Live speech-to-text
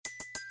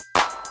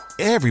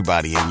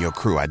Everybody in your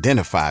crew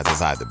identifies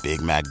as either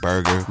Big Mac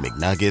Burger,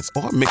 McNuggets,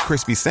 or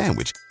McCrispy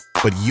Sandwich.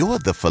 But you're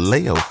the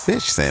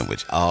Filet-O-Fish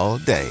Sandwich all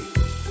day.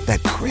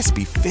 That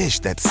crispy fish,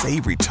 that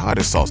savory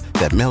tartar sauce,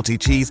 that melty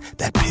cheese,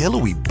 that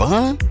pillowy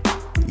bun.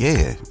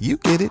 Yeah, you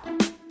get it.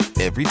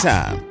 Every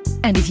time.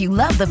 And if you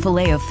love the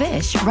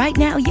Filet-O-Fish, right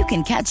now you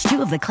can catch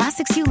two of the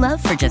classics you love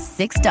for just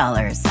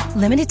 $6.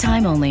 Limited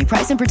time only.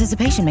 Price and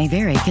participation may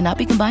vary. Cannot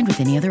be combined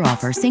with any other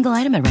offer. Single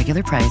item at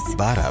regular price.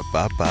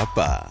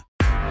 Ba-da-ba-ba-ba.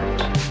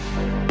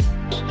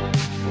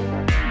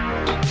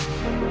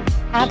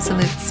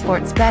 Absolute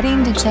sports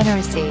betting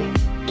degeneracy.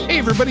 Hey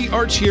everybody,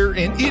 Arch here,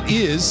 and it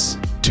is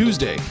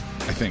Tuesday,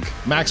 I think.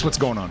 Max, what's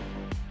going on?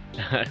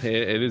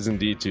 It is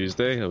indeed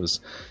Tuesday. I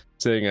was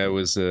saying I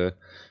was a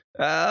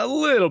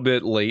little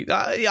bit late.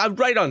 I'm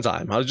right on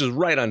time. I was just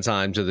right on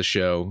time to the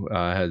show.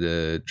 I had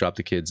to drop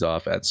the kids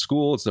off at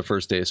school. It's the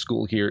first day of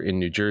school here in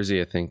New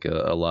Jersey. I think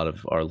a lot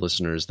of our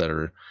listeners that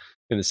are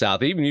in the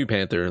South, even you,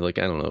 Panther, like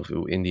I don't know if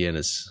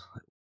Indiana's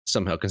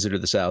somehow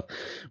considered the South,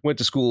 went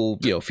to school,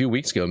 a few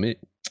weeks ago,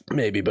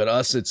 maybe. But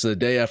us, it's the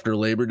day after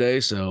Labor Day,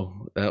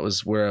 so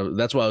that's why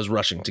I was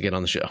rushing to get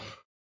on the show.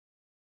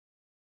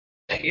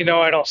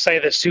 I don't say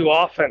this too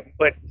often,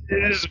 but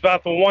this is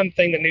about the one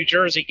thing that New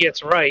Jersey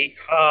gets right.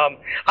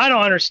 I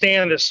don't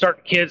understand this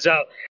starting kids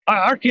out.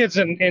 Our kids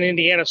in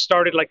Indiana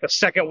started like the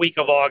second week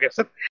of August.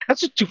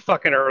 That's just too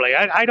fucking early.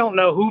 I don't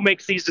know who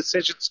makes these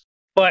decisions,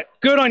 but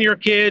good on your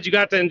kids. You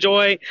got to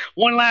enjoy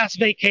one last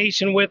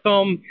vacation with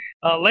them,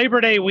 Labor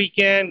Day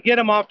weekend, get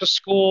them off to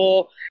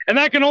school. And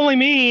that can only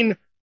mean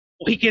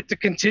we get to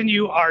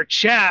continue our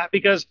chat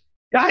because,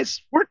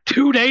 guys, we're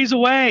 2 days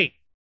away.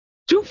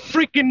 2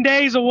 freaking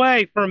days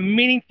away from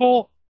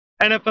meaningful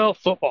NFL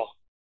football.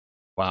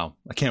 Wow,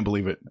 I can't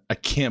believe it.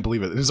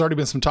 There's already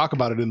been some talk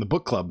about it in the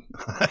book club.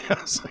 I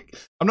was like,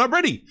 I'm not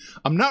ready.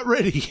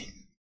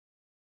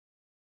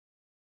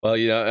 Well,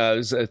 I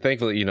was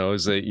thankfully, it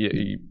was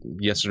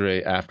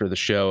yesterday after the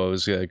show, I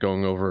was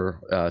going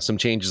over some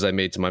changes I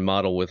made to my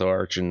model with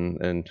Arch,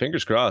 and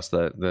fingers crossed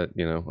that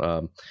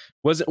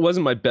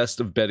wasn't my best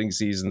of betting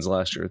seasons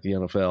last year at the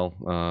NFL.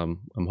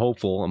 I'm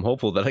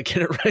hopeful that I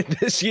get it right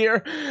this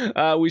year.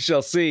 We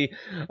shall see,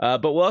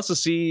 but we'll also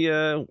see.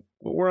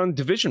 We're on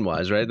division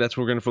wise, right? That's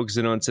what we're going to focus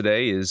in on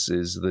today is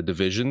the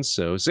divisions.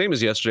 So same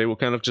as yesterday, we'll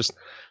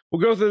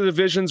go through the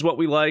divisions, what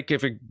we like.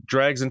 If it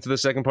drags into the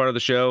second part of the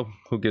show,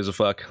 who gives a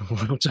fuck?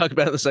 We'll talk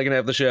about it in the second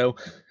half of the show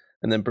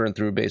and then burn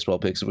through baseball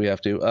picks if we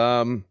have to.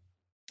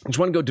 Just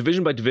want to go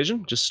division by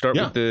division. Just start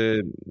with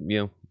the,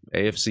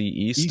 AFC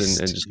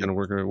East. And just kind of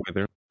work our way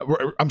there.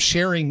 I'm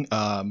sharing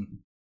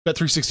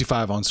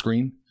Bet365 on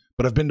screen,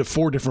 but I've been to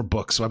 4 different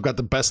books. So I've got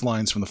the best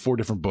lines from the 4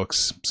 different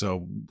books.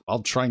 So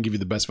I'll try and give you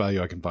the best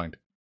value I can find.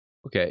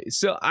 Okay,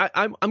 so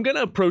I'm going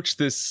to approach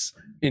this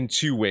in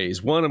 2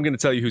 ways. 1, I'm going to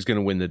tell you who's going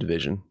to win the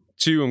division.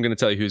 2, I'm going to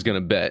tell you who's going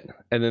to bet.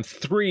 And then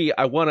 3,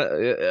 I want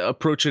to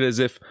approach it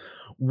as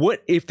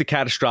what if the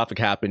catastrophic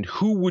happened?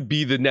 Who would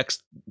be the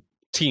next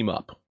team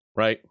up,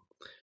 right?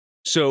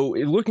 So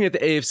looking at the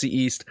AFC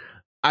East,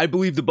 I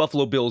believe the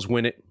Buffalo Bills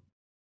win it.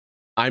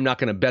 I'm not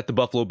going to bet the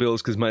Buffalo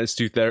Bills because minus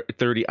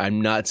 230.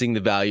 I'm not seeing the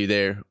value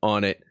there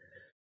on it.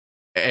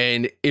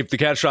 And if the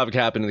catastrophic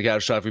happened, and the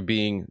catastrophic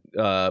being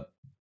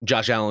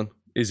Josh Allen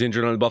is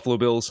injured on the Buffalo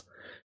Bills,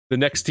 the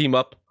next team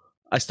up,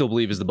 I still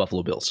believe, is the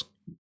Buffalo Bills.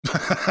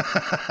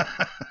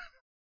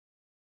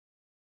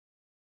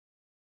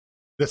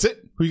 That's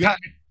it? Who you got?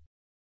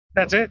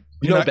 That's it?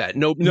 No bet.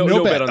 No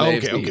bet on the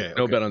AFC. Okay.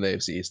 No bet on the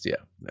AFC East. Yeah.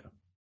 No.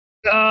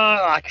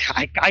 I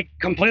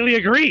completely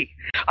agree.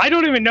 I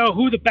don't even know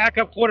who the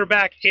backup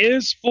quarterback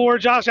is for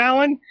Josh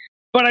Allen,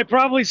 but I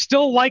probably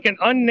still like an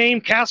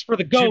unnamed Casper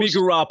the Ghost. Jimmy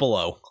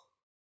Garoppolo.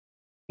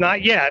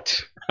 Not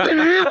yet.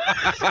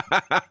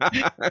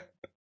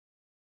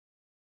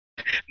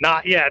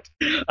 Not yet.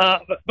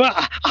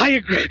 But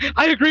I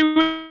agree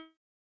with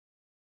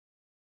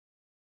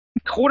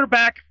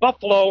quarterback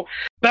Buffalo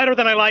better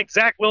than I like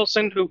Zach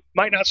Wilson, who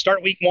might not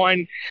start week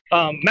 1,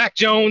 Mac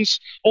Jones,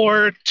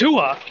 or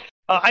Tua.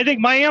 I think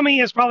Miami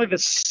is probably the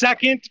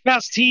second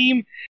best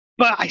team,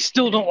 but I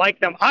still don't like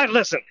them.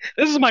 Listen,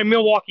 this is my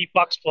Milwaukee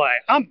Bucks play.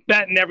 I'm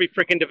betting every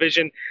freaking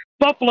division.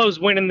 Buffalo's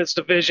winning this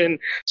division.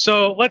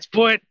 So let's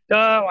put,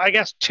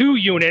 2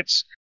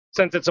 units,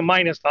 since it's an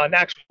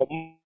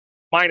actual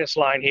minus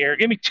line here.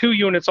 Give me 2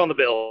 units on the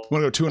Bills.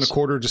 Want to go 2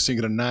 1/4 just so you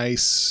get a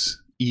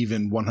nice,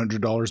 even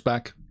 $100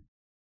 back?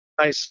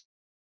 Nice,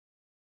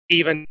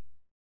 even.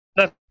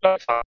 That's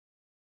fine.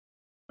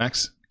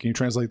 Max, can you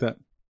translate that?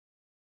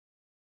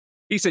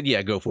 He said,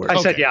 yeah, go for it.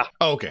 I said, yeah.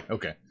 Oh,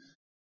 okay.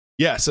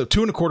 Yeah, so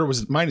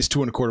minus 2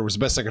 1/4 was the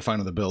best I could find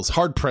on the Bills.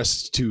 Hard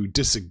pressed to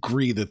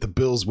disagree that the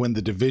Bills win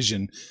the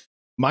division.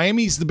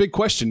 Miami's the big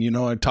question.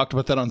 I talked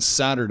about that on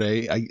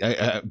Saturday.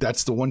 I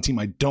that's the one team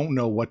I don't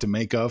know what to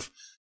make of.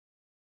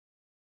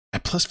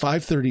 At plus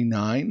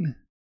 539,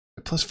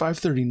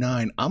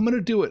 I'm going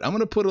to do it. I'm going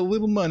to put a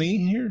little money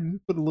here.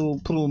 Put a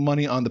little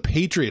money on the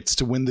Patriots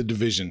to win the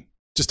division,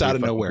 just out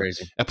of nowhere.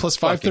 Crazy. At plus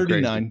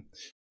 539,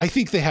 I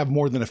think they have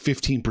more than a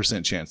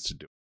 15% chance to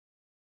do it.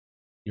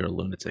 You're a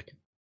lunatic.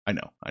 I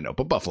know,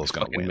 but Buffalo's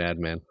going to win.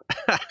 Madman.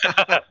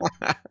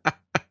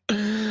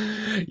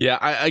 Yeah,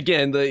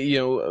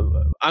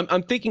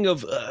 I'm thinking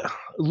of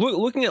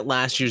looking at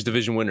last year's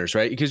division winners,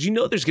 right? Because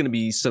there's going to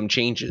be some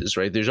changes,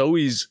 right? There's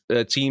always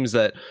teams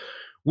that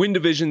win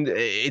division.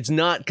 It's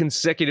not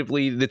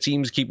consecutively the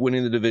teams keep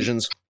winning the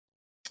divisions.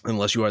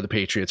 Unless you are the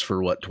Patriots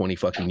for 20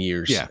 fucking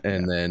years. Yeah.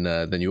 And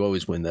then you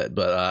always win that.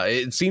 But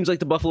it seems like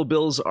the Buffalo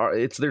Bills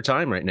it's their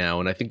time right now.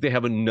 And I think they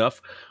have enough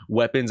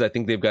weapons. I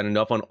think they've got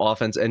enough on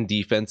offense and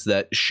defense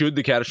that should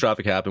the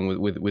catastrophic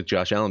happen with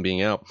Josh Allen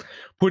being out,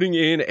 putting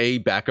in a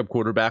backup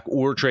quarterback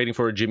or trading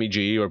for a Jimmy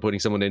G or putting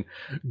someone in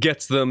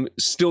gets them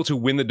still to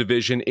win the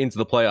division into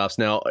the playoffs.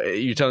 Now,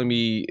 you're telling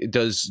me,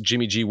 does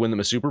Jimmy G win them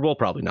a Super Bowl?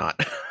 Probably not.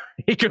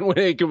 He could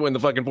win the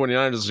fucking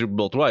 49ers the Super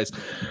Bowl twice.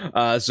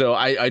 So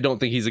I don't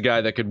think he's a guy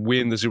that could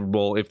win the Super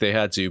Bowl if they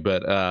had to.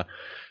 But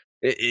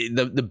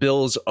the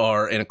Bills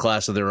are in a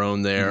class of their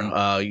own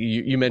there.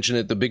 You mentioned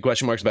it. The big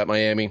question marks about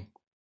Miami.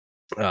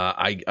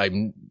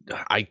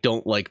 I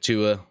don't like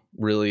Tua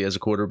really as a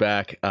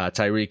quarterback.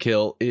 Tyreek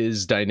Hill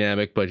is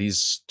dynamic, but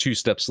he's 2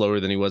 steps slower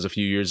than he was a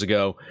few years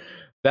ago.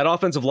 That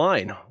offensive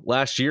line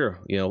last year,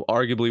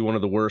 arguably one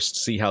of the worst.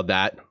 See how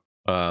that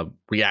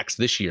reacts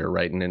this year,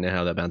 right? And then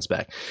how that bounced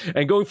back.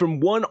 And going from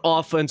one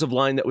offensive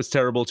line that was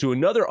terrible to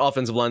another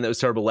offensive line that was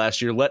terrible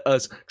last year, let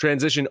us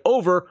transition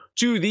over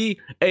to the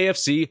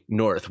AFC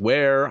North,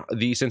 where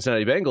the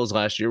Cincinnati Bengals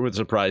last year were the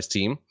surprise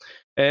team,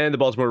 and the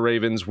Baltimore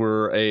Ravens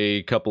were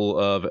a couple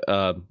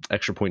of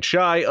extra points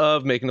shy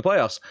of making the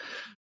playoffs.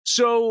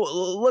 So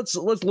let's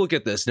look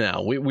at this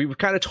now. We've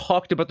kind of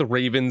talked about the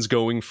Ravens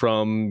going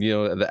from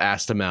the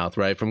ass to mouth,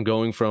 right? From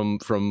going from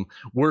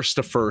worst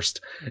to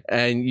first,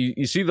 and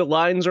you see the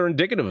lines are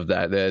indicative of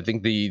that. I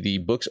think the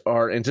books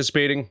are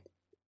anticipating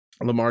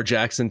Lamar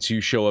Jackson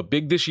to show up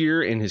big this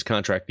year in his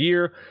contract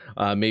year,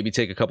 maybe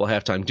take a couple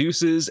halftime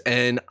deuces,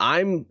 and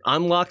I'm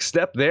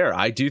lockstep there.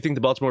 I do think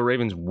the Baltimore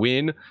Ravens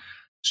win.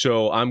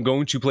 So I'm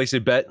going to place a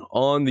bet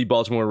on the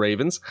Baltimore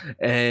Ravens,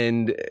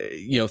 and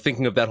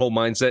thinking of that whole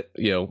mindset,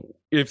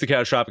 if the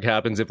catastrophic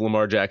happens, if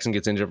Lamar Jackson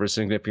gets injured for a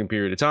significant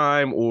period of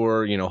time,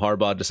 or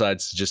Harbaugh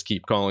decides to just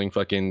keep calling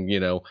fucking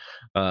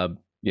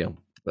 2-point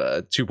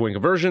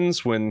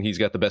conversions when he's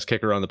got the best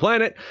kicker on the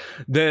planet,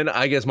 then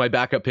I guess my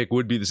backup pick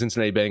would be the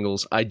Cincinnati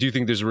Bengals. I do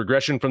think there's a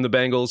regression from the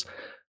Bengals.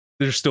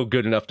 They're still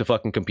good enough to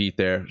fucking compete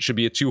there. Should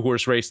be a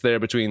 2-horse race there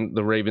between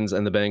the Ravens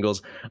and the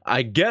Bengals.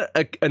 I get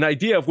an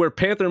idea of where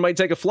Panther might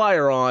take a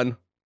flyer on,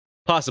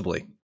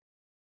 possibly.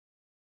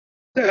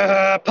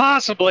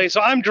 Possibly.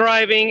 So I'm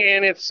driving,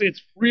 and it's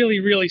really,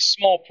 really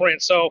small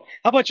print. So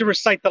how about you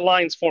recite the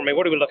lines for me?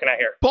 What are we looking at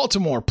here?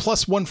 Baltimore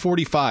plus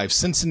 145,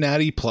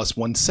 Cincinnati plus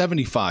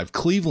 175,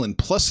 Cleveland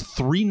plus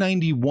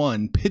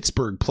 391,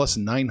 Pittsburgh plus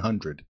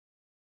 900.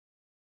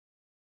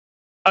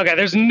 Okay,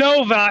 there's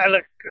no value.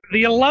 Look,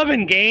 the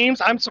 11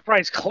 games, I'm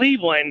surprised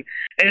Cleveland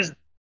is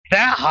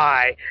that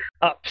high.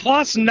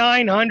 Plus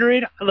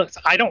 900. Look,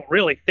 I don't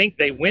really think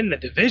they win the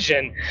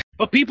division,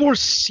 but people are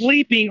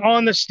sleeping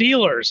on the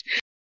Steelers.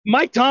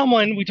 Mike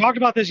Tomlin, we talked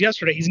about this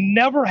yesterday. He's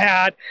never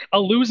had a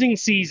losing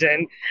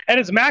season. And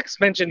as Max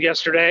mentioned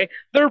yesterday,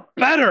 they're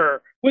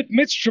better with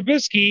Mitch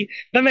Trubisky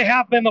than they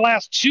have been the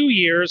last 2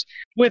 years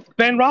with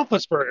Ben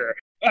Roethlisberger.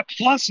 At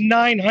plus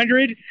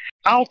 900,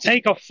 I'll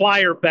take a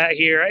flyer bet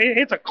here.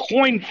 It's a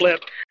coin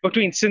flip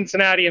between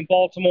Cincinnati and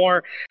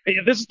Baltimore.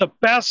 This is the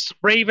best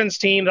Ravens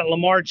team that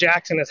Lamar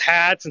Jackson has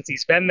had since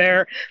he's been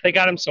there. They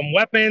got him some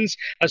weapons,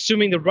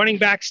 assuming the running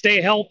backs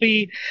stay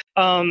healthy.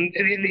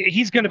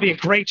 He's going to be in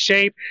great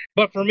shape.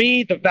 But for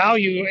me, the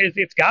value is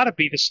it's got to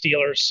be the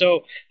Steelers. So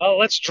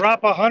let's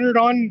drop 100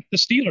 on the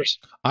Steelers.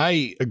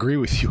 I agree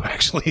with you,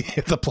 actually,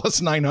 at the plus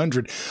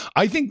 900.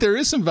 I think there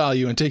is some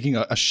value in taking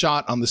a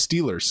shot on the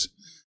Steelers.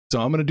 So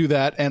I'm going to do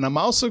that, and I'm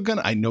also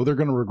I know they're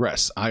going to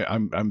regress.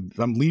 I'm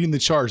leading the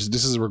charge.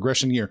 This is a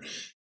regression year,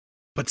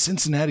 but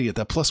Cincinnati at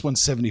that plus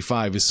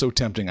 175 is so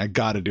tempting. I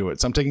got to do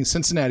it. So I'm taking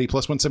Cincinnati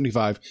plus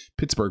 175,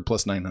 Pittsburgh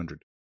plus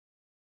 900.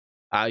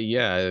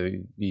 Yeah,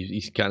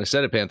 you kind of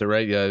said it, Panther,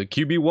 right?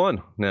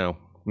 QB1 now.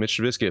 Mitch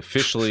Trubisky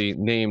officially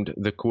named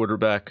the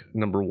quarterback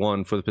number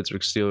 1 for the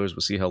Pittsburgh Steelers.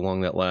 We'll see how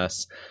long that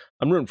lasts.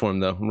 I'm rooting for him,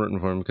 though. I'm rooting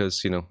for him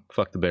because,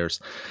 fuck the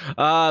Bears.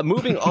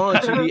 Moving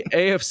on to the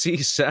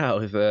AFC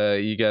South,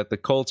 you got the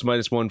Colts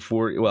minus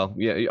 140. Well,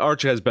 yeah,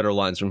 Archer has better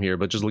lines from here,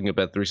 but just looking at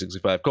bet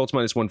 365. Colts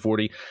minus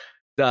 140.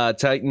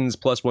 Titans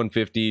plus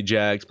 150.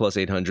 Jags plus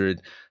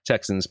 800.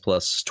 Texans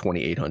plus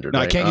 2,800. No,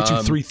 right? I can't get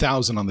you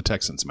 3,000 on the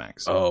Texans,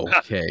 Max.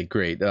 Okay,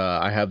 great.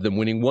 I have them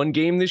winning 1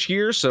 game this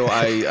year, so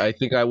I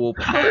think I will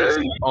pass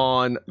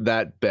on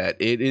that bet.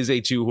 It is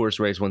a 2-horse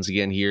race once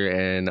again here,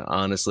 and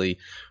honestly,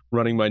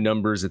 running my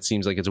numbers, it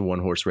seems like it's a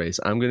 1-horse race.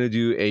 I'm going to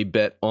do a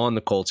bet on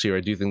the Colts here. I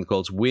do think the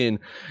Colts win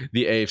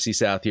the AFC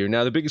South here.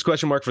 Now, the biggest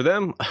question mark for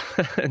them,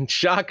 and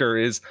shocker,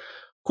 is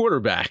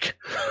quarterback.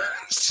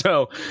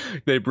 So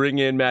they bring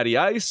in Matty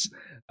Ice.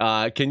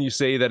 Can you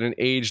say that an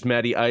aged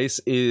Matty Ice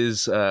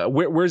is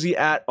where's he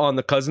at on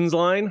the Cousins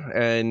line?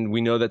 And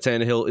we know that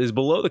Tannehill is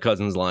below the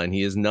Cousins line.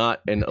 He is not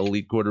an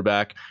elite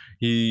quarterback.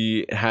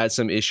 He has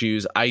some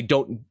issues. I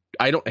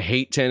I don't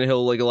hate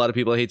Tannehill like a lot of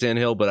people hate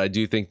Tannehill, but I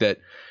do think that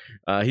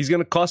he's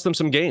going to cost them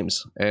some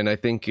games. And I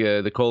think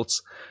the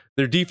Colts,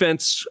 their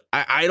defense,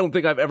 I don't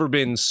think I've ever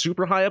been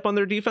super high up on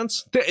their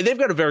defense. They've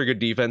got a very good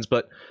defense,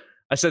 but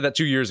I said that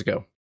 2 years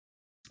ago.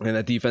 And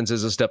that defense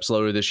is a step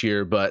slower this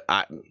year, but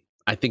I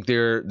think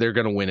they're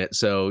going to win it.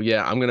 So,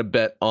 yeah, I'm going to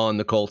bet on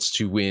the Colts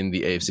to win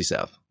the AFC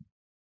South.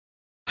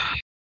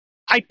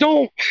 I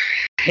don't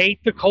hate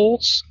the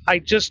Colts. I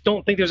just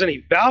don't think there's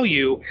any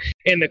value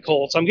in the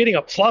Colts. I'm getting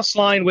a plus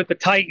line with the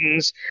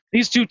Titans.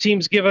 These two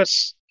teams give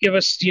us,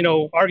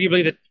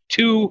 arguably the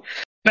two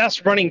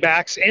best running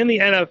backs in the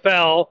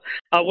NFL,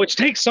 which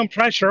takes some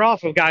pressure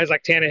off of guys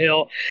like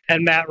Tannehill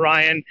and Matt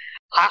Ryan.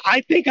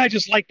 I think I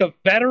just like the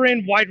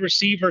veteran wide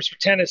receivers for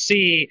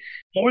Tennessee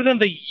more than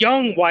the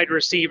young wide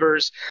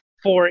receivers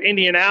for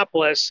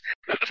Indianapolis.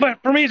 But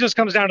for me, it just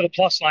comes down to the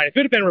plus line. If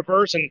it had been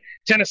reversed and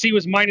Tennessee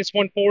was minus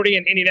 140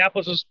 and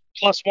Indianapolis was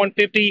plus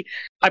 150,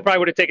 I probably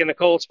would have taken the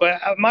Colts.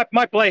 But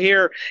my play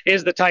here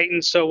is the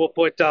Titans, so we'll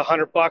put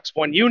 $100,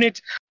 1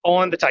 unit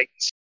on the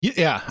Titans.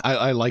 Yeah,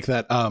 I like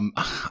that.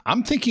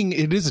 I'm thinking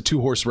it is a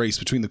 2-horse race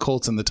between the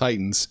Colts and the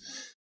Titans,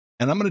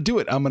 and I'm going to do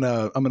it. I'm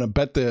going to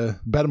bet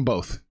them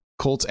both,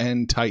 Colts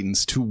and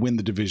Titans, to win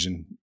the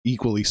division,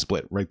 equally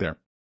split right there.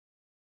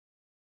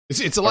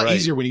 It's a lot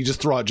easier when you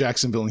just throw out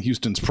Jacksonville and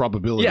Houston's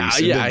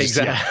probabilities. Yeah,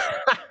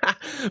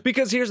 exactly.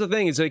 Because here's the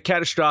thing: it's a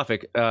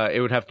catastrophic.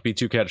 It would have to be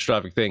two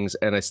catastrophic things,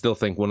 and I still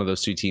think one of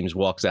those two teams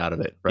walks out of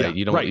it. Right? Yeah,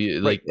 you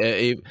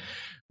don't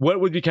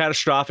what would be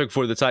catastrophic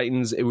for the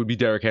Titans? It would be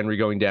Derrick Henry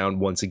going down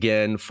once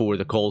again. For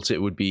the Colts,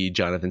 it would be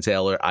Jonathan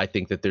Taylor. I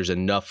think that there's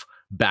enough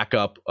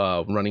backup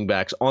running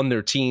backs on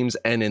their teams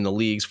and in the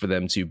leagues for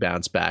them to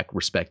bounce back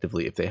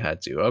respectively if they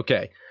had to.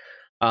 Okay.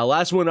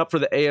 Last one up for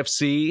the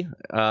AFC.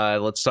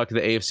 Let's talk to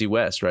the AFC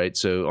West, right?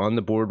 So on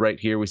the board right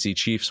here, we see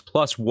Chiefs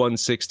plus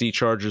 160,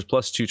 Chargers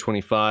plus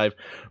 225,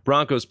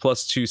 Broncos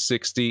plus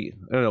 260.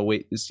 I don't know,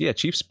 wait.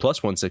 Chiefs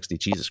plus 160.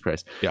 Jesus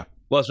Christ. Yeah.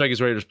 Las Vegas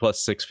Raiders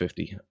plus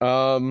 650.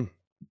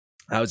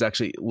 I was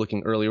actually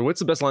looking earlier. What's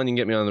the best line you can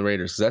get me on the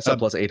Raiders? Because I saw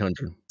plus 800.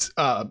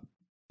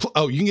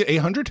 You can get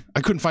 800?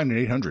 I couldn't find an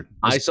 800.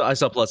 I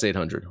saw plus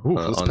 800.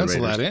 Let's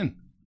pencil that in.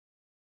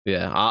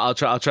 Yeah, I'll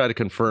try to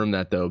confirm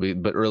that though.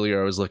 But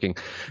earlier I was looking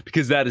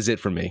because that is it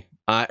for me.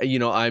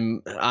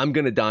 I'm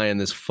gonna die on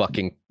this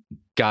fucking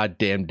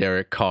goddamn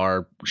Derek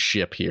Carr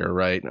ship here,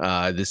 right?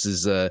 This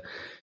is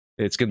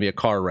it's gonna be a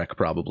car wreck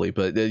probably,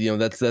 but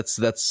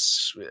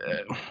that's.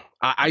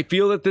 I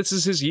feel that this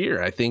is his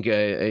year. I think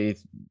they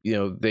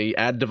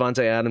add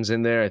Devontae Adams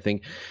in there. I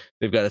think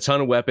they've got a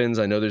ton of weapons.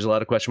 I know there's a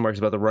lot of question marks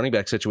about the running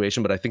back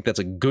situation, but I think that's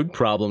a good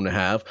problem to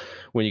have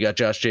when you got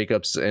Josh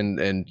Jacobs and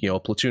a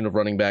platoon of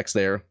running backs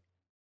there.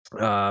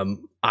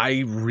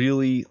 I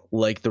really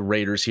like the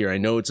Raiders here. I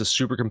know it's a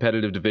super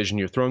competitive division.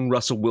 You're throwing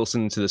Russell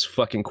Wilson into this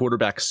fucking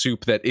quarterback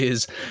soup that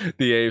is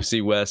the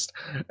AFC West,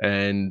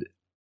 and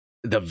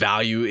the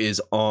value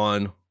is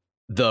on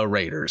the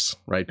Raiders,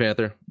 right,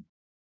 Panther?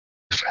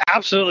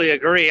 Absolutely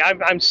agree.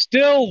 I'm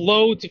still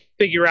loath to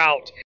figure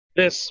out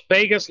this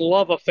Vegas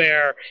love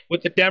affair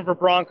with the Denver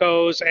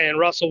Broncos and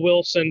Russell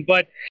Wilson.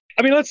 But,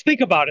 let's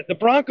think about it. The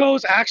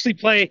Broncos actually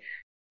play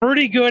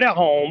pretty good at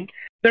home.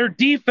 Their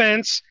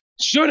defense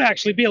should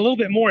actually be a little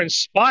bit more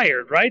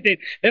inspired, right? They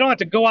don't have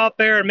to go out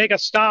there and make a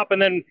stop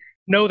and then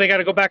know they got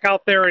to go back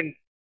out there in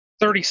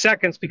 30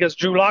 seconds because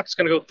Drew Lock's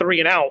going to go 3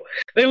 and out.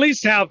 They at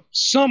least have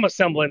some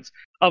semblance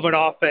of an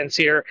offense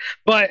here.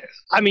 But,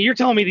 you're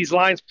telling me these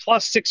lines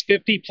plus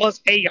 650,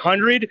 plus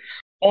 800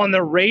 on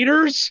the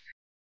Raiders?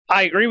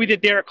 I agree with you,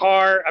 Derek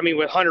Carr.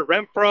 With Hunter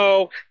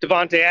Renfrow,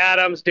 Devontae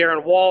Adams,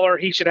 Darren Waller,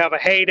 he should have a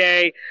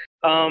heyday.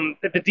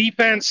 The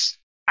defense,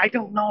 I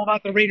don't know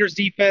about the Raiders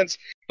defense,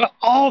 but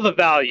all the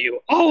value,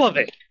 all of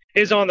it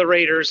is on the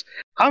Raiders.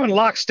 I'm in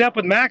lockstep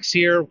with Max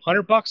here,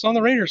 $100 on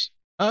the Raiders.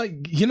 To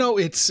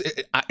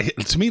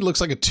me, it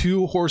looks like a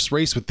 2-horse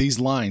race with these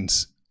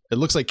lines. It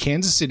looks like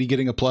Kansas City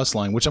getting a plus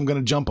line, which I'm going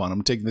to jump on.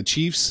 I'm taking the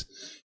Chiefs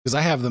because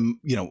I have them,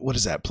 what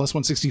is that? Plus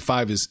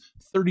 165 is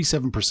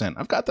 37%.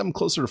 I've got them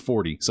closer to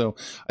 40. So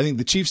I think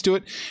the Chiefs do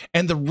it.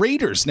 And the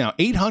Raiders now,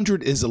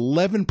 800 is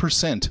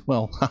 11%.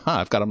 Well,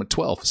 I've got them at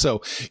 12.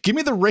 So give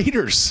me the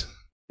Raiders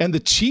and the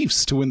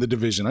Chiefs to win the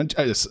division. I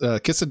just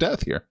kiss of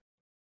death here.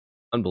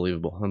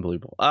 Unbelievable.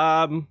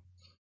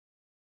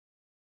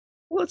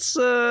 Let's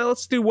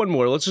do one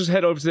more. Let's just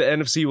head over to the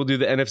NFC. We'll do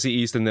the NFC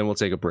East and then we'll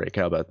take a break.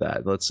 How about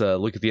that? Let's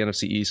look at the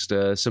NFC East.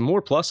 Some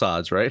more plus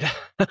odds, right?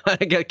 I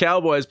got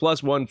Cowboys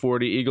plus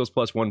 140, Eagles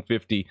plus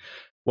 150,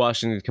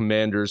 Washington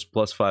Commanders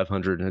plus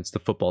 500. It's the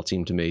football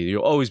team to me.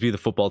 You'll always be the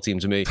football team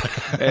to me.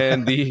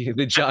 And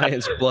the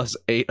Giants plus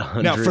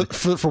 800. Now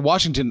for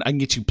Washington, I can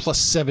get you plus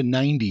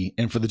 790,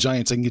 and for the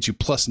Giants, I can get you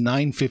plus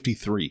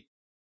 953.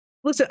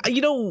 Listen,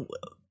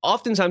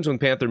 oftentimes when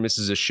Panther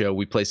misses a show,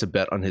 we place a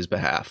bet on his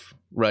behalf,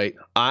 right?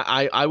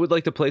 I would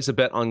like to place a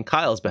bet on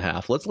Kyle's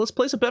behalf. Let's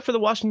place a bet for the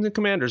Washington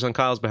Commanders on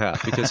Kyle's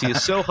behalf, because he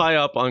is so high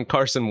up on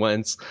Carson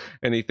Wentz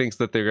and he thinks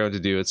that they're going to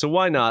do it. So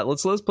why not?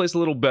 Let's place a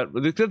little bet.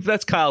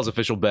 That's Kyle's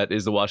official bet,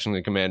 is the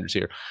Washington Commanders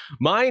here.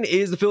 Mine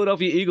is the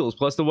Philadelphia Eagles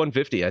plus the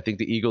 150. I think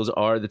the Eagles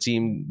are the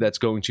team that's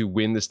going to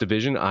win this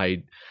division.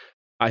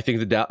 I think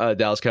the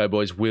Dallas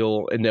Cowboys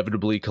will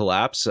inevitably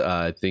collapse.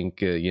 I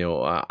think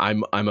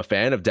I'm a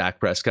fan of Dak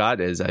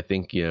Prescott, as I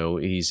think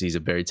he's a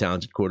very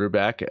talented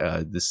quarterback.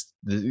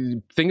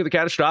 The thing of the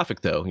catastrophic,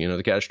 though,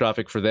 the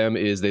catastrophic for them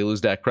is they lose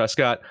Dak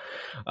Prescott.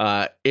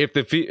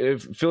 If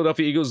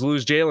Philadelphia Eagles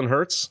lose Jalen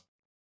Hurts,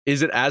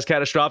 is it as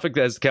catastrophic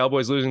as the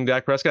Cowboys losing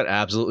Dak Prescott?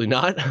 Absolutely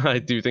not. I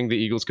do think the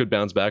Eagles could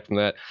bounce back from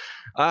that.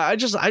 I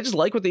just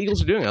like what the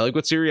Eagles are doing. I like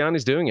what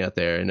Sirianni's doing out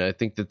there, and I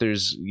think that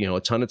there's a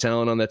ton of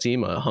talent on that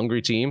team, a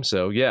hungry team.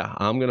 So yeah,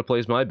 I'm going to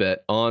place my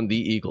bet on the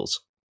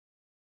Eagles.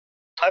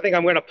 I think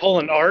I'm going to pull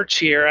an arch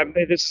here.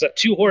 This is a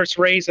 2-horse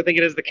race. I think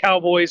it is the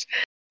Cowboys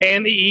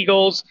and the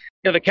Eagles.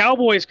 The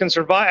Cowboys can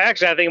survive.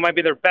 Actually, I think it might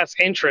be their best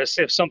interest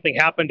if something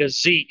happened to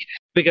Zeke,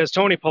 because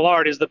Tony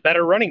Pollard is the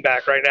better running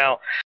back right now.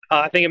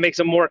 I think it makes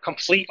a more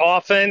complete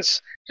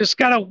offense. Just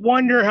got to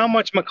wonder how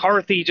much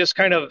McCarthy just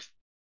kind of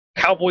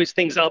Cowboys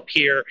things up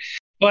here.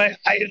 But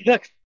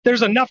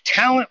there's enough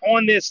talent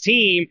on this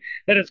team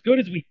that, as good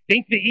as we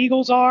think the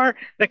Eagles are,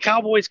 the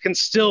Cowboys can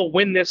still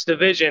win this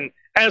division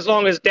as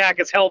long as Dak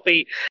is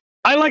healthy.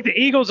 I like the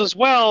Eagles as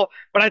well,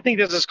 but I think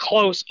this is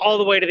close all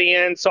the way to the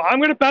end. So I'm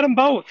going to bet them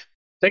both.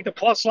 Take the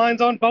plus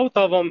lines on both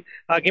of them.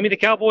 Give me the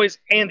Cowboys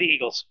and the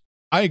Eagles.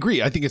 I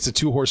agree. I think it's a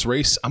 2-horse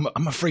race. I'm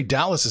afraid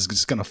Dallas is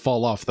just going to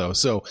fall off, though.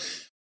 So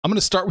I'm going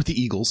to start with the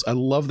Eagles. I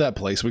love that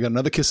place. We got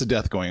another kiss of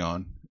death going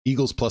on.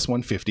 Eagles plus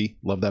 150.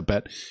 Love that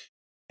bet.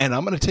 And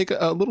I'm going to take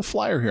a little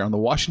flyer here on the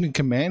Washington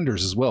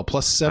Commanders as well,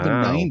 plus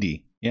 790.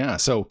 Wow. Yeah.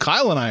 So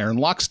Kyle and I are in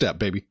lockstep,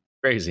 baby.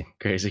 Crazy.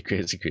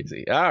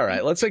 All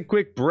right, let's take a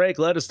quick break.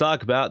 Let us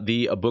talk about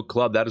the book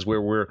club. That is where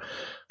we're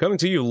coming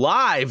to you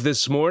live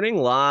this morning.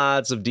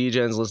 Lots of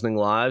DGens listening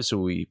live, so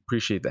we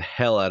appreciate the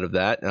hell out of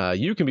that.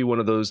 You can be one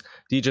of those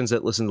DGens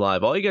that listen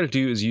live. All you got to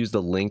do is use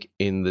the link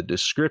in the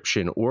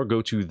description or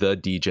go to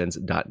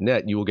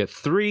thedgens.net. You will get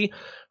 3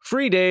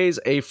 free days,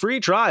 a free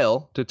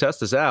trial to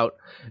test us out,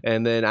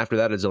 and then after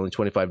that it's only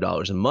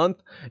 $25 a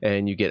month,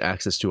 and you get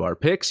access to our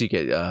picks. You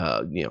get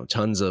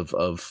tons of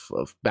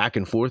back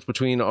and forth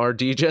between our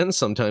DGens.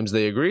 Sometimes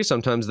they agree,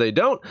 sometimes they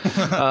don't.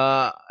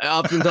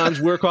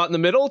 Oftentimes we're caught in the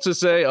middle to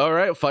say, all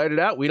right, fight it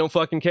out, we don't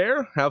fucking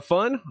care, have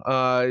fun,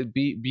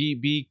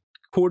 be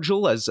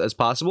cordial as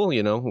possible.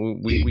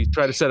 We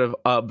try to set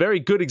a very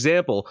good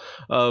example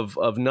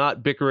of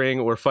not bickering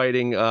or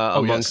fighting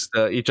amongst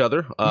each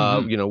other.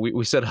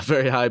 We set a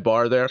very high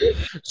bar there.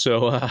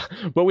 So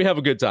but we have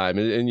a good time,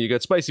 and you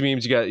got spicy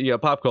memes, you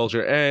got pop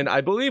culture, and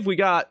I believe we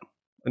got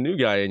a new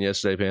guy in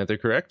yesterday, Panther,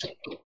 correct?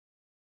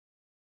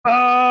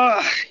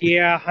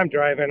 Yeah, I'm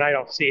driving, I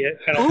don't see it.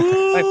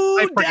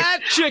 I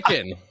that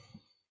chicken.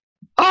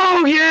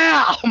 Oh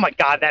yeah, oh my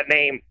god, that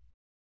name.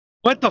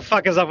 What the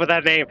fuck is up with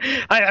that name?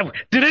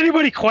 Did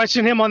anybody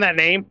question him on that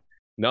name?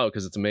 No,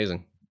 because it's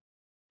amazing.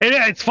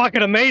 It's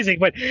fucking amazing,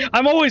 but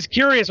I'm always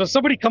curious when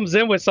somebody comes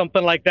in with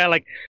something like that,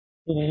 like,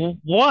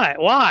 what?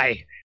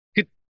 Why?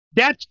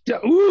 Can't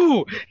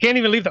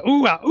even leave the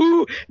ooh out.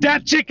 Ooh,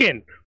 that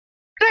chicken.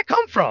 Where'd that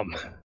come from?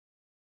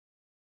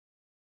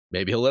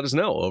 Maybe he'll let us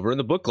know over in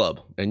the book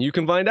club, and you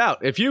can find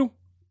out if you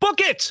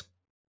book it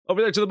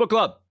over there to the book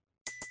club.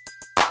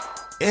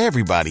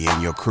 Everybody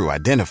in your crew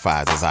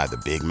identifies as either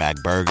Big Mac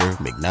Burger,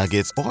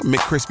 McNuggets, or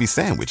McCrispy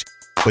Sandwich.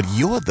 But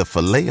you're the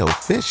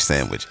Filet-O-Fish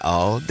Sandwich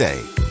all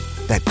day.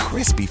 That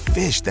crispy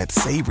fish, that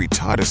savory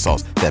tartar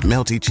sauce, that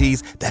melty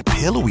cheese, that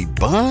pillowy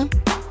bun.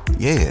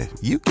 Yeah,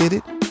 you get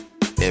it.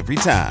 Every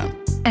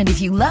time. And if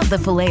you love the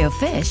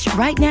Filet-O-Fish,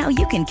 right now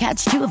you can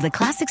catch 2 of the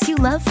classics you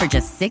love for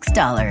just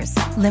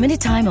 $6.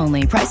 Limited time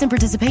only. Price and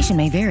participation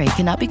may vary.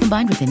 Cannot be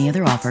combined with any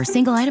other offer.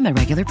 Single item at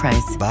regular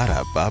price.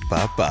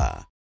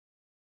 Ba-da-ba-ba-ba.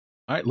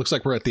 All right, looks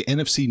like we're at the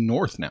NFC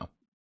North now.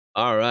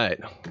 All right,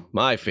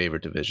 my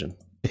favorite division.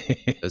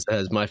 This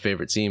has my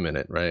favorite team in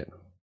it, right?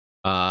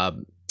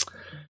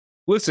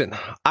 Listen,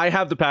 I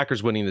have the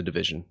Packers winning the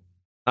division.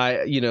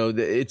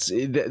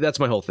 That's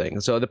my whole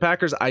thing. So the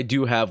Packers, I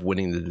do have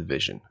winning the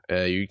division.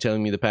 You're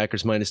telling me the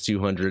Packers minus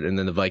 200 and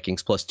then the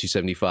Vikings plus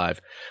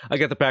 275. I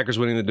got the Packers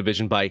winning the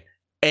division by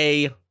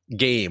a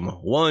game,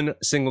 one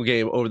single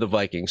game over the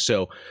Vikings.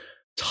 So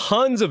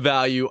tons of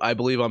value, I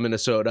believe, on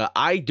Minnesota.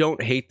 I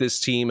don't hate this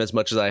team as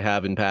much as I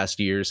have in past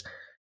years.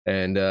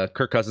 And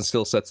Kirk Cousins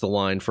still sets the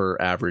line for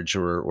average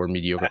or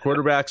mediocre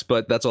quarterbacks,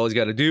 but that's all he's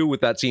got to do with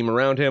that team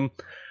around him.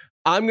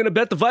 I'm going to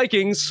bet the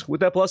Vikings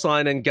with that plus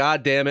line, and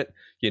god damn it,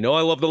 I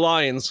love the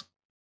Lions.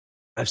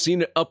 I've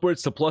seen it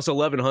upwards to plus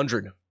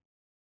 1,100.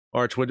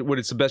 Arch, what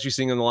is the best you're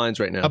seeing on the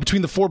Lions right now?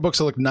 Between the 4 books,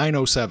 I look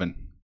 907.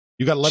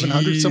 You got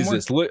 1,100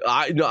 somewhere?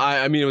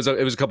 I mean, it was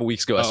a couple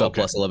weeks ago. I saw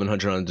plus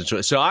 1,100 on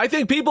Detroit. So I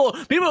think people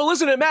are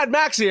listening to Mad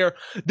Max here.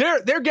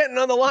 They're getting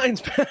on the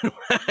Lions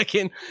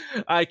bandwagon.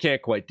 I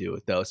can't quite do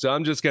it though. So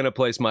I'm just gonna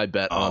place my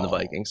bet on the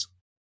Vikings.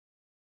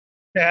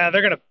 Yeah,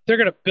 they're gonna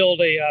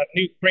build a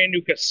brand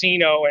new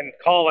casino and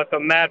call it the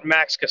Mad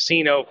Max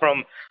Casino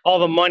from all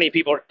the money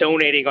people are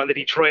donating on the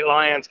Detroit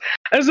Lions.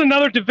 This is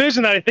another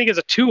division that I think is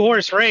a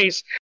 2-horse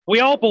race. We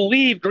all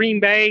believe Green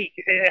Bay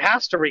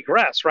has to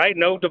regress, right?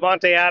 No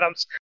Devontae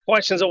Adams,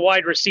 questions at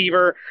wide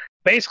receiver,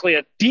 basically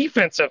a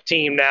defensive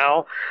team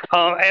now.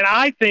 And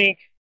I think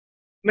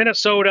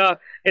Minnesota,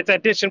 it's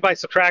addition by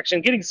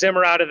subtraction, getting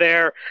Zimmer out of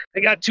there.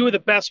 They got 2 of the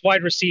best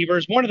wide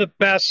receivers, one of the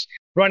best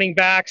running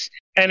backs,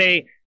 and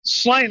a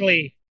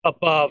slightly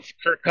above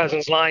Kirk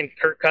Cousins line.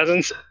 Kirk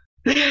Cousins.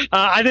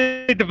 I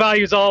think the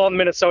value is all on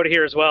Minnesota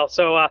here as well.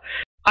 So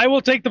I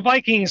will take the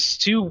Vikings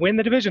to win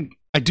the division.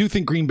 I do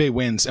think Green Bay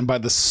wins, and by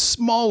the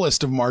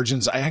smallest of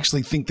margins, I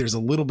actually think there's a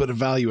little bit of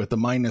value at the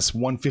minus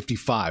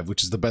 155,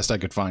 which is the best I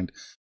could find.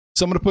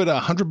 So I'm going to put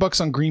 $100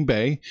 on Green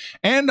Bay,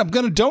 and I'm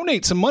going to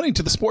donate some money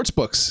to the sports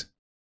books.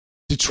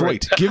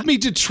 Detroit. Give me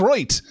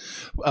Detroit.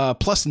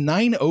 Plus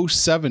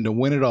 907 to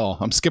win it all.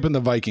 I'm skipping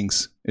the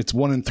Vikings. It's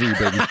 1-3,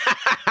 baby.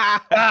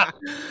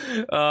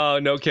 Oh,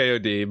 no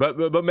KOD.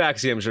 But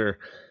Maxie, I'm sure,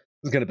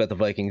 is going to bet the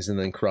Vikings and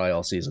then cry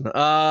all season.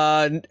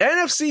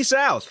 NFC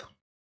South.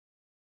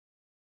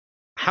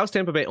 How's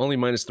Tampa Bay only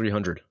minus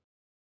 300?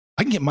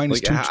 I can get minus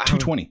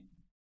 220.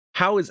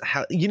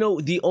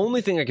 The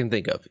only thing I can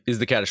think of is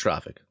the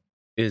catastrophic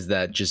is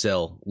that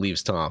Giselle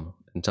leaves Tom,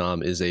 and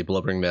Tom is a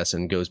blubbering mess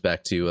and goes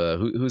back to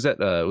who's that?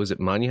 Was it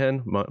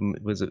Monahan?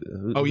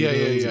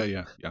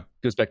 Yeah.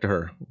 Goes back to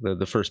her,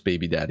 the first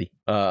baby daddy,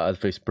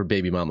 for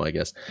baby mama, I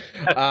guess.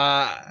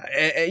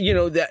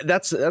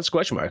 That's a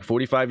question mark.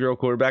 45-year-old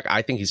quarterback.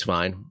 I think he's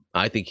fine.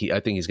 I think he's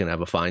going to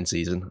have a fine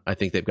season. I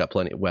think they've got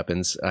plenty of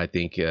weapons. I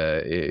think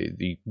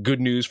the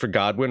good news for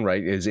Godwin,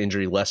 right, his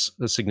injury less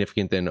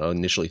significant than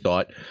initially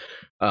thought.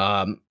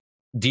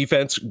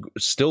 Defense,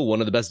 still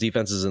one of the best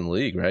defenses in the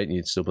league, right?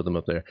 You'd still put them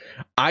up there.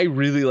 I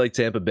really like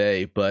Tampa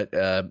Bay, but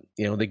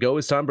they go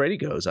as Tom Brady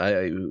goes.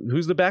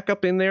 Who's the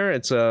backup in there?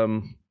 It's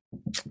Blaine.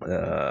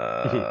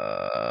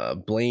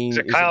 Is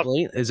it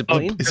Blaine? Is it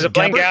Blaine? Is it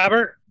Blaine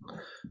Gabbert?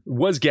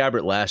 Was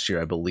Gabbert last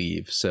year, I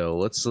believe. So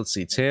let's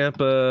see.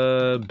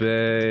 Tampa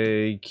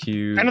Bay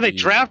Q. I know they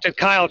drafted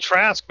Kyle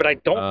Trask, but I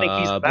don't think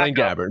he's the backup. Blaine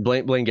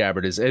Gabbert. Blaine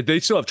Gabbert is. They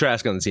still have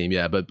Trask on the team,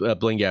 yeah, but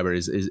Blaine Gabbert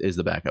is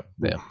the backup.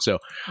 Yeah. So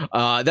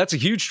that's a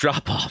huge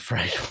drop off,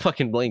 right?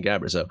 Fucking Blaine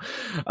Gabbert. So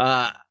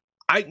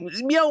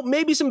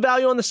maybe some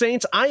value on the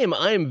Saints. I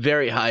am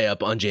very high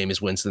up on Jameis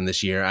Winston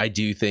this year. I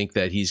do think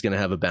that he's going to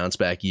have a bounce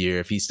back year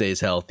if he stays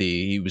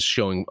healthy. He was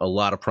showing a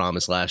lot of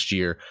promise last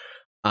year.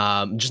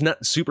 Just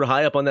not super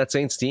high up on that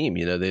Saints team.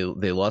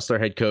 They lost their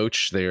head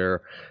coach.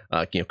 Their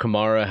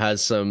Kamara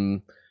has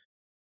some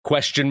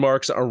question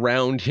marks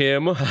around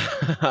him,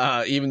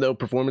 even though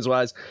performance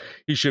wise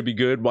he should be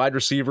good. Wide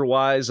receiver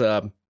wise,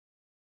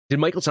 did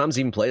Michael Thomas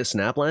even play a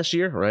snap last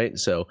year? Right,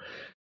 so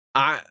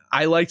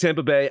I like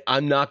Tampa Bay.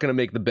 I'm not going to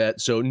make the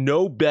bet, so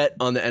no bet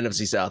on the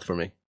NFC South for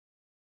me.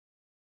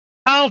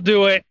 I'll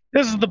do it.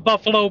 This is the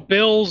Buffalo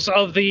Bills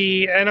of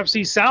the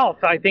NFC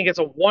South. I think it's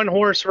a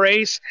 1-horse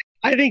race.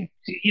 I think,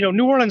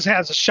 New Orleans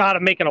has a shot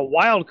at making a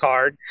wild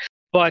card,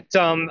 but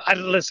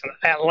listen,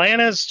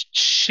 Atlanta's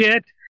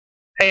shit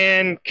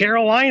and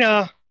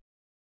Carolina,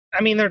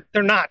 I mean, they're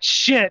not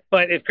shit,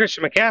 but if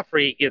Christian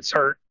McCaffrey gets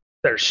hurt,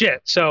 they're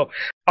shit. So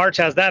Arch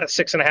has that at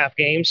 6.5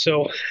 games.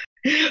 So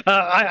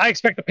I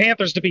expect the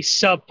Panthers to be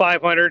sub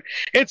 500.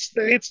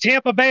 It's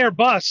Tampa Bay or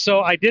bust.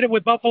 So I did it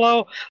with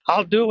Buffalo.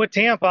 I'll do it with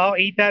Tampa. I'll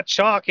eat that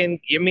chalk and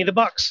give me the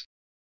Bucks.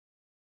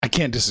 I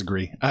can't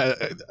disagree. A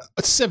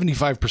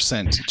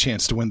 75%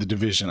 chance to win the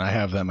division. I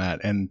have them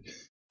at, and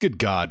good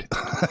God,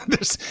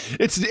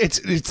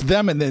 it's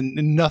them and then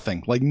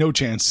nothing. Like no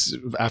chance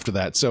after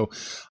that. So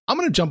I'm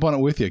going to jump on it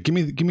with you. Give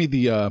me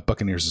the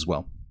Buccaneers as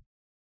well.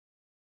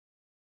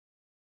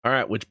 All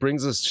right, which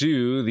brings us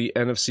to the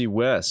NFC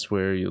West,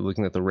 where you're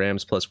looking at the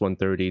Rams plus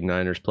 130,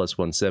 Niners plus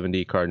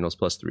 170, Cardinals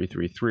plus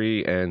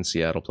 333, and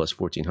Seattle plus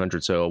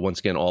 1400. So once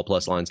again, all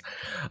plus lines.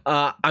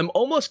 I'm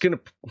almost going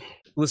to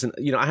listen.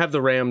 I have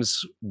the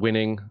Rams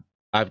winning.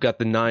 I've got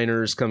the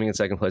Niners coming in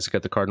second place. I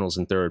got the Cardinals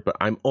in third, but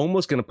I'm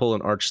almost going to pull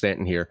an Arch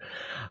Stanton here.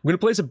 I'm going to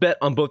place a bet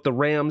on both the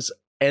Rams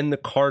and the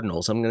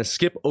Cardinals. I'm going to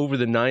skip over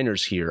the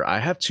Niners here. I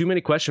have too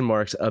many question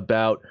marks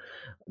about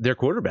their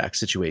quarterback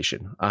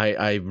situation.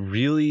 I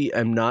really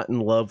am not in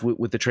love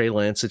with the Trey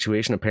Lance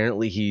situation.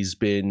 Apparently he's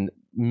been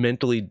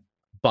mentally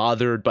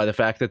bothered by the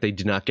fact that they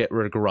did not get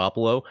rid of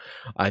Garoppolo.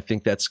 I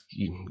think that's,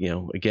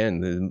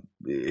 again,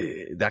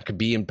 that could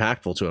be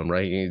impactful to him,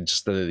 right?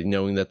 Just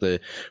knowing that the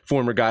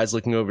former guy's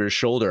looking over his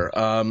shoulder.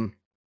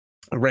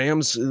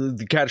 Rams,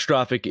 the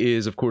catastrophic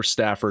is, of course,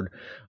 Stafford.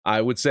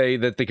 I would say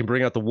that they can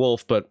bring out the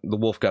Wolf, but the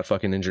Wolf got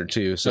fucking injured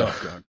too. So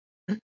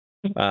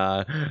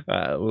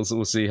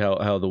We'll see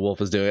how the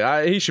Wolf is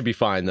doing. He should be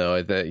fine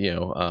though.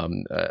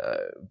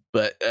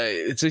 But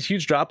it's a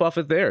huge drop off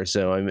at there.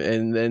 So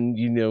and then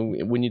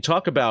when you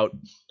talk about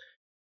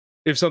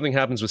if something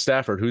happens with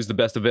Stafford, who's the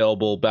best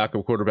available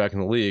backup quarterback in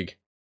the league? ...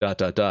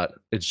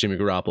 It's Jimmy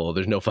Garoppolo.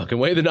 There's no fucking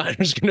way the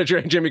Niners are going to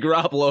trade Jimmy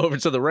Garoppolo over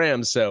to the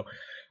Rams. So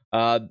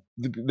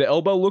the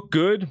elbow looked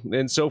good,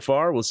 and so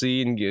far we'll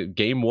see in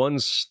game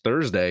one's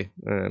Thursday,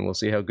 and we'll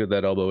see how good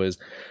that elbow is.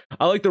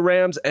 I like the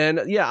Rams, and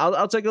yeah,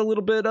 I'll take a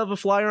little bit of a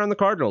flyer on the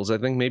Cardinals. I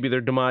think maybe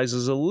their demise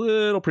is a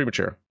little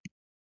premature.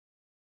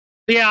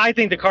 Yeah, I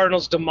think the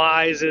Cardinals'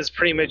 demise is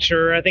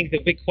premature. I think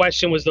the big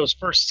question was those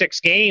first 6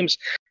 games,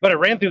 but I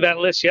ran through that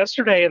list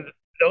yesterday, and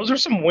those are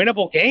some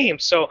winnable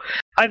games. So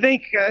I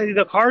think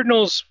the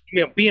Cardinals,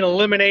 being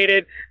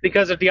eliminated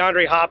because of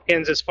DeAndre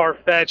Hopkins is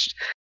far-fetched.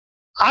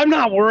 I'm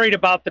not worried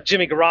about the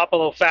Jimmy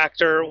Garoppolo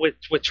factor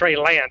with Trey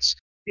Lance.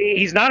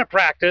 He's not at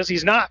practice.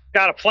 He's not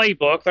got a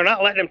playbook. They're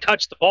not letting him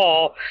touch the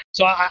ball.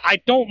 So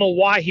I don't know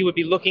why he would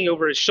be looking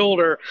over his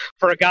shoulder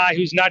for a guy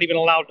who's not even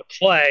allowed to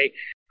play.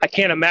 I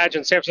can't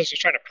imagine San Francisco's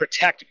trying to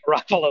protect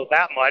Garoppolo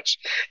that much,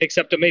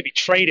 except to maybe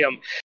trade him.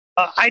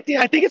 I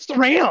think it's the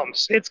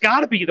Rams. It's got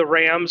to be the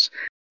Rams.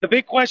 The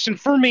big question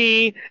for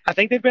me, I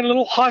think they've been a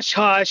little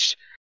hush-hush.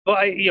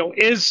 But,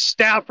 is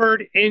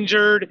Stafford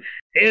injured?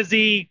 Is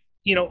he,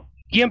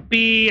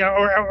 gimpy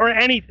or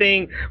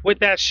anything with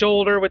that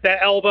shoulder, with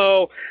that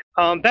elbow?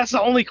 That's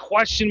the only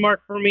question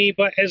mark for me.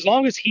 But as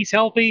long as he's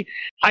healthy,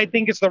 I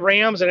think it's the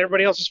Rams, and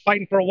everybody else is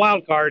fighting for a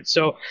wild card.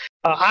 So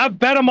I've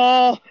bet them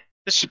all.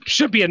 This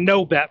should be a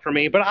no bet for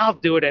me, but I'll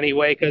do it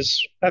anyway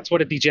because that's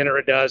what a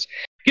degenerate does.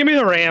 Give me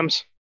the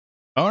Rams.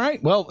 All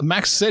right. Well,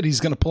 Max said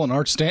he's going to pull an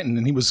Arch Stanton,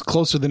 and he was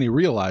closer than he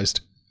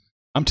realized.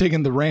 I'm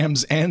taking the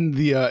Rams and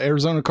the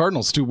Arizona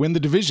Cardinals to win the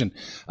division.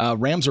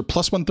 Rams are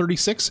plus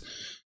 136.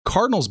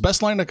 Cardinals,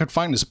 best line I could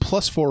find is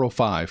plus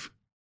 405.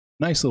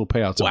 Nice little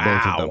payouts on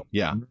both of them.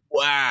 Yeah.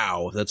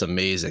 Wow. That's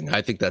amazing.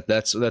 I think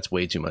that's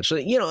way too much.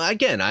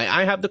 Again,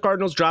 I have the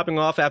Cardinals dropping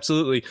off.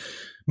 Absolutely.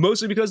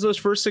 Mostly because of those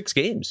first 6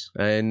 games.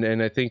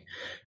 And I think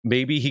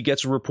maybe he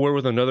gets a rapport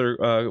with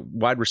another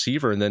wide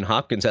receiver, and then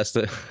Hopkins has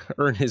to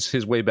earn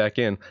his way back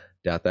in.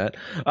 Doubt that.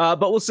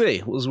 But we'll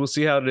see. We'll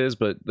see how it is.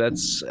 But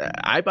that's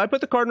I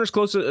put the Cardinals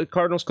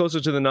closer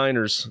to the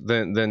Niners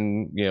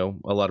than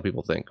a lot of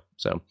people think.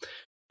 So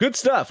good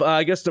stuff.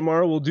 I guess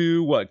tomorrow we'll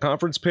do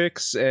conference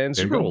picks and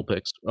Super Bowl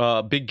picks.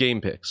 Big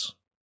game picks.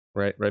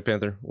 Right,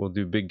 Panther? We'll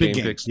do big game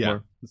picks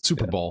tomorrow. Yeah.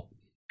 Super Bowl.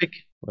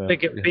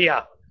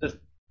 The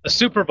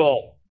Super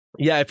Bowl.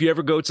 Yeah, if you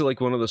ever go to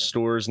one of the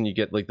stores and you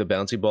get the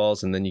bouncy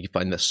balls, and then you can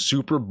find the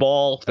Super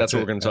Bowl, that's what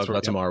we're going to talk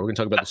about tomorrow. We're going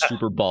to talk about the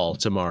Super Bowl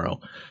tomorrow.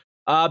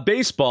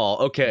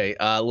 Baseball. Okay,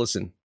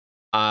 listen.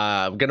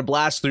 I'm going to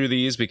blast through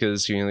these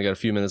because you only got a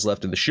few minutes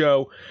left in the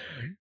show.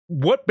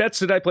 What bets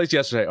did I place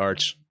yesterday,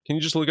 Arch? Can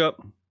you just look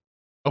up?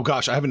 Oh,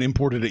 gosh, I haven't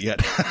imported it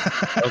yet.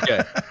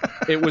 Okay.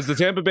 It was the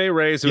Tampa Bay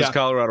Rays. It was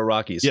Colorado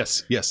Rockies.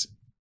 Yes.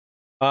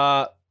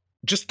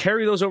 Just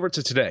carry those over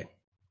to today,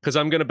 because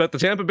I'm going to bet the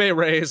Tampa Bay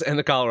Rays and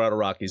the Colorado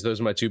Rockies. Those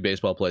are my 2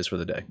 baseball plays for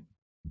the day.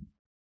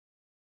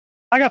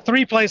 I got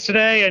 3 plays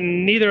today,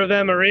 and neither of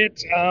them are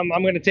it. I'm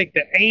going to take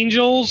the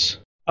Angels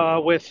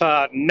with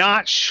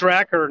not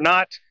Shrek or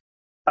not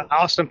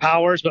Austin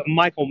Powers, but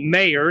Michael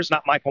Mayers,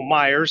 not Michael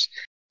Myers.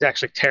 It's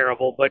actually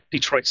terrible, but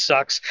Detroit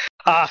sucks.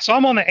 So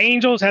I'm on the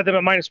Angels, had them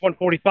at minus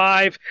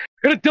 145.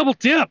 Going to double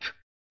dip.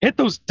 Hit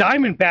those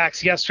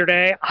Diamondbacks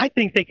yesterday. I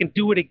think they can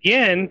do it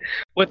again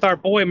with our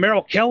boy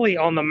Merrill Kelly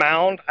on the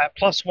mound at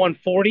plus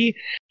 140.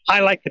 I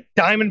like the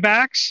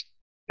Diamondbacks,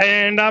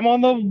 and I'm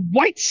on the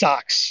White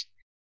Sox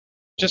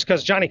just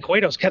because Johnny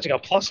Cueto's catching a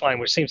plus line,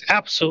 which seems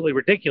absolutely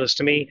ridiculous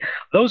to me.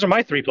 Those are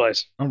my 3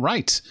 plays. All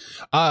right.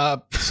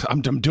 I'm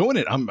doing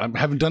it. I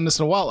haven't done this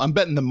in a while. I'm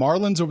betting the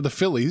Marlins over the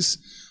Phillies.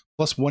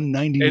 Plus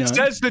 199. It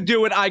says to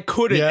do it, I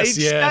couldn't. Yes.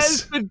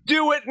 Says to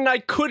do it, and I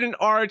couldn't,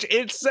 Arch.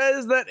 It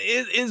says that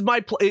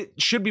it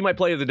should be my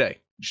play of the day.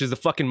 Which is the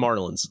fucking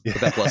Marlins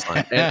with that plus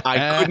line. And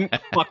I couldn't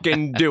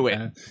fucking do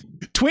it.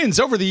 Twins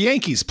over the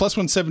Yankees, plus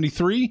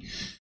 173.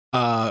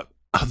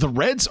 The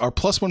Reds are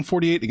plus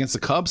 148 against the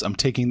Cubs. I'm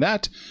taking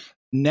that.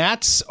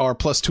 Nats are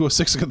plus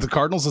 206 against the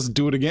Cardinals. Let's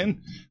do it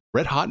again.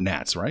 Red hot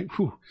Nats, right?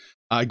 Whew.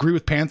 I agree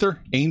with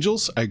Panther.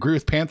 Angels. I agree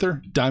with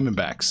Panther.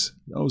 Diamondbacks.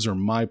 Those are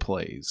my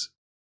plays.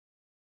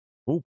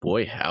 Oh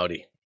boy,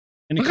 howdy.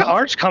 And you got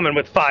Arch coming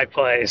with 5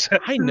 plays.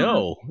 I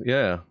know.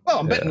 Yeah. Well,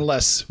 I'm betting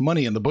less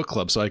money in the book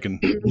club so I can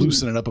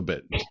loosen it up a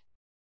bit.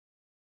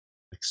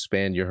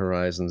 Expand your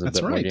horizons and That's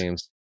bet more right.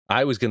 games.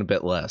 I was going to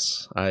bet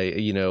less.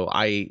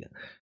 I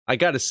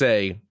got to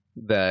say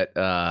that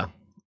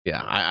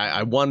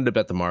I wanted to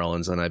bet the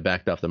Marlins, and I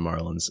backed off the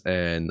Marlins,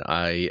 and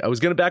I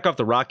was going to back off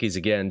the Rockies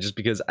again just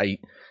because I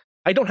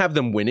don't have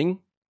them winning,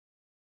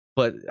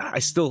 but I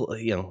still,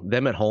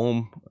 them at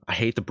home. I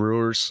hate the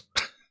Brewers.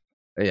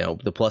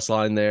 The plus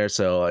line there.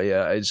 So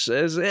it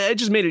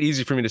just made it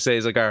easy for me to say,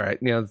 it's all right,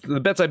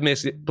 the bets I've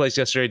placed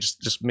yesterday,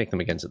 just make them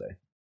again today.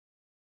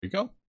 There you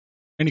go.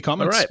 Any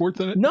comments? All right.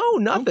 Worth it? No,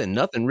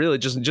 nothing really.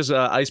 Just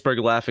Iceberg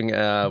laughing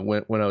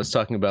when I was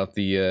talking about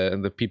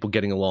the people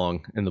getting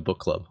along in the book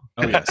club.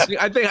 Oh yes,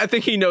 I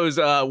think he knows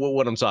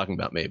what I'm talking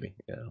about. Maybe.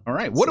 Yeah. All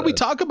right. What did we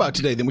talk about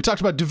today? Then we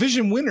talked about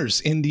division winners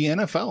in the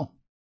NFL.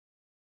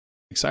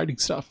 Exciting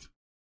stuff.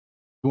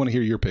 We want to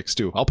hear your picks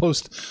too. I'll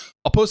post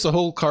the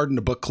whole card in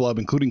the book club,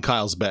 including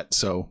Kyle's bet,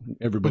 so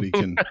everybody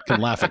can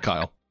laugh at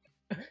Kyle.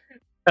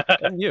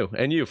 And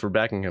you for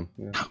backing him.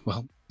 Yeah.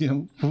 Well,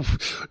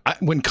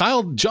 when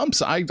Kyle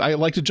jumps, I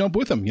like to jump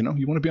with him. You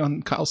want to be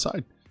on Kyle's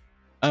side.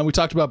 We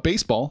talked about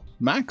baseball.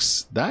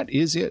 Max, that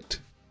is it.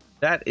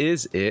 That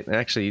is it.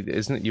 Actually,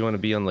 isn't it? You want to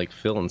be on like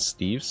Phil and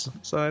Steve's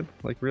side?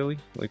 Like really?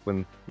 Like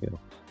when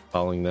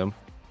following them?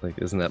 Like,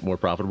 isn't that more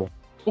profitable?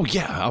 Oh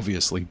yeah,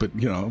 obviously. But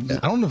I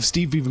don't know if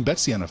Steve even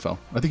bets the NFL.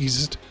 I think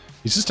he's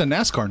just a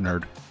NASCAR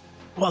nerd.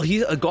 Well,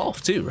 he's a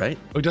golf too, right?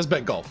 Oh, he does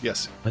bet golf.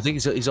 Yes. I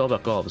think he's all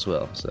about golf as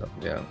well. So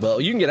yeah. Well,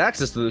 you can get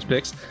access to those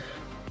picks.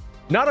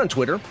 Not on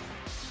Twitter,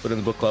 but in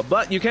the book club.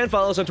 But you can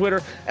follow us on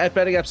Twitter at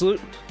Betting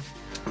Absolute.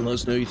 And let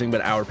us know you think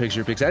about our picks,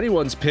 your picks,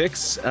 anyone's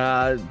picks.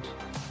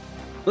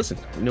 Listen,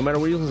 no matter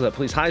where you listen to that,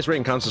 please highest rate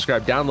and comment,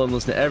 subscribe, download, and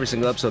listen to every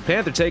single episode.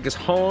 Panther, take us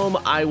home.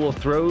 I will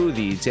throw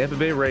the Tampa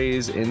Bay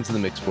Rays into the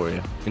mix for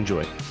you.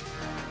 Enjoy.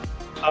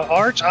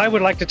 Arch, I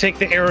would like to take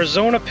the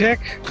Arizona pick.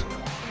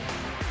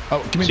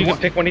 Oh, give me so you can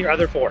pick one of your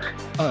other four.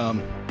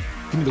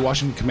 Give me the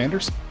Washington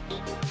Commanders.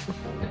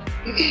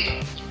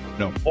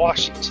 No.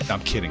 Washington. No,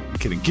 I'm kidding.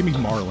 Give me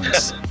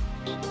Marlins.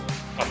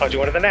 I thought you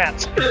wanted the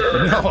Nats.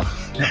 No.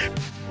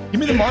 Give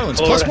me the Marlins.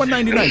 Plus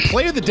 199.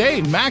 Play of the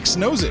day. Max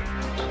knows it.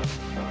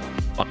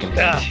 Fucking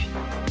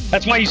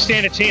that's why you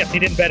stand a chance. He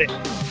didn't bet it.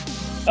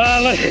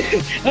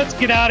 Let's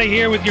get out of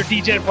here with your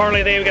DGen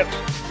parlay. We got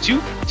two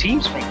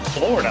teams from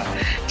Florida,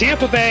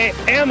 Tampa Bay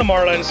and the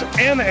Marlins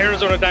and the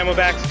Arizona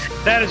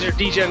Diamondbacks. That is your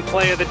DGen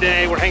play of the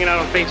day. We're hanging out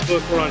on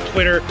Facebook. We're on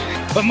Twitter.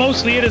 But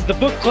mostly it is the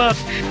book club.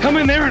 Come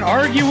in there and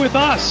argue with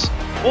us.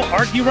 We'll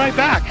argue right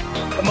back.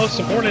 But most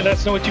importantly, let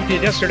us know what you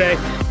did yesterday,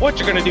 what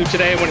you're going to do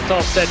today. When it's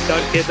all said and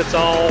done, kids, it's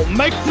all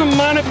make some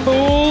money,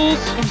 fools.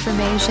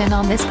 Information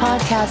on this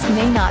podcast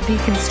may not be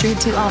construed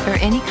to offer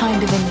any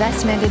kind of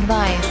investment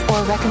advice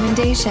or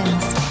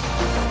recommendations.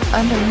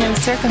 Under no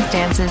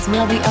circumstances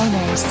will the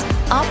owners,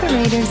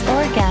 operators,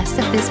 or guests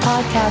of this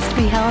podcast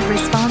be held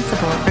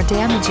responsible for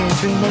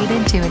damages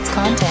related to its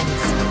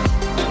contents.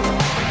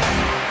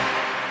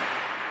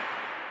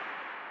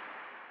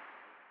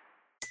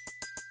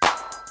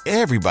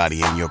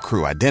 Everybody in your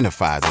crew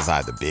identifies as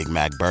either Big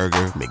Mac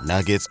Burger,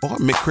 McNuggets, or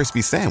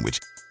McCrispy Sandwich.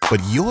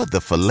 But you're the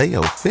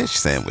Filet-O-Fish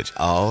Sandwich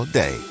all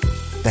day.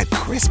 That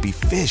crispy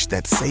fish,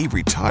 that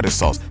savory tartar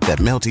sauce, that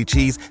melty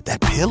cheese,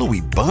 that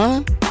pillowy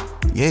bun.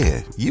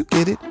 Yeah, you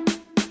get it.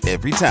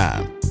 Every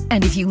time.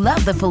 And if you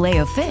love the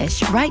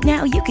Filet-O-Fish, right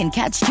now you can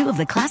catch two of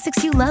the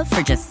classics you love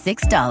for just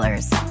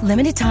 $6.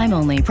 Limited time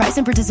only. Price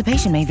and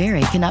participation may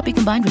vary. Cannot be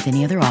combined with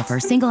any other offer.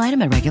 Single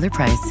item at regular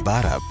price.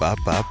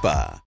 Ba-da-ba-ba-ba.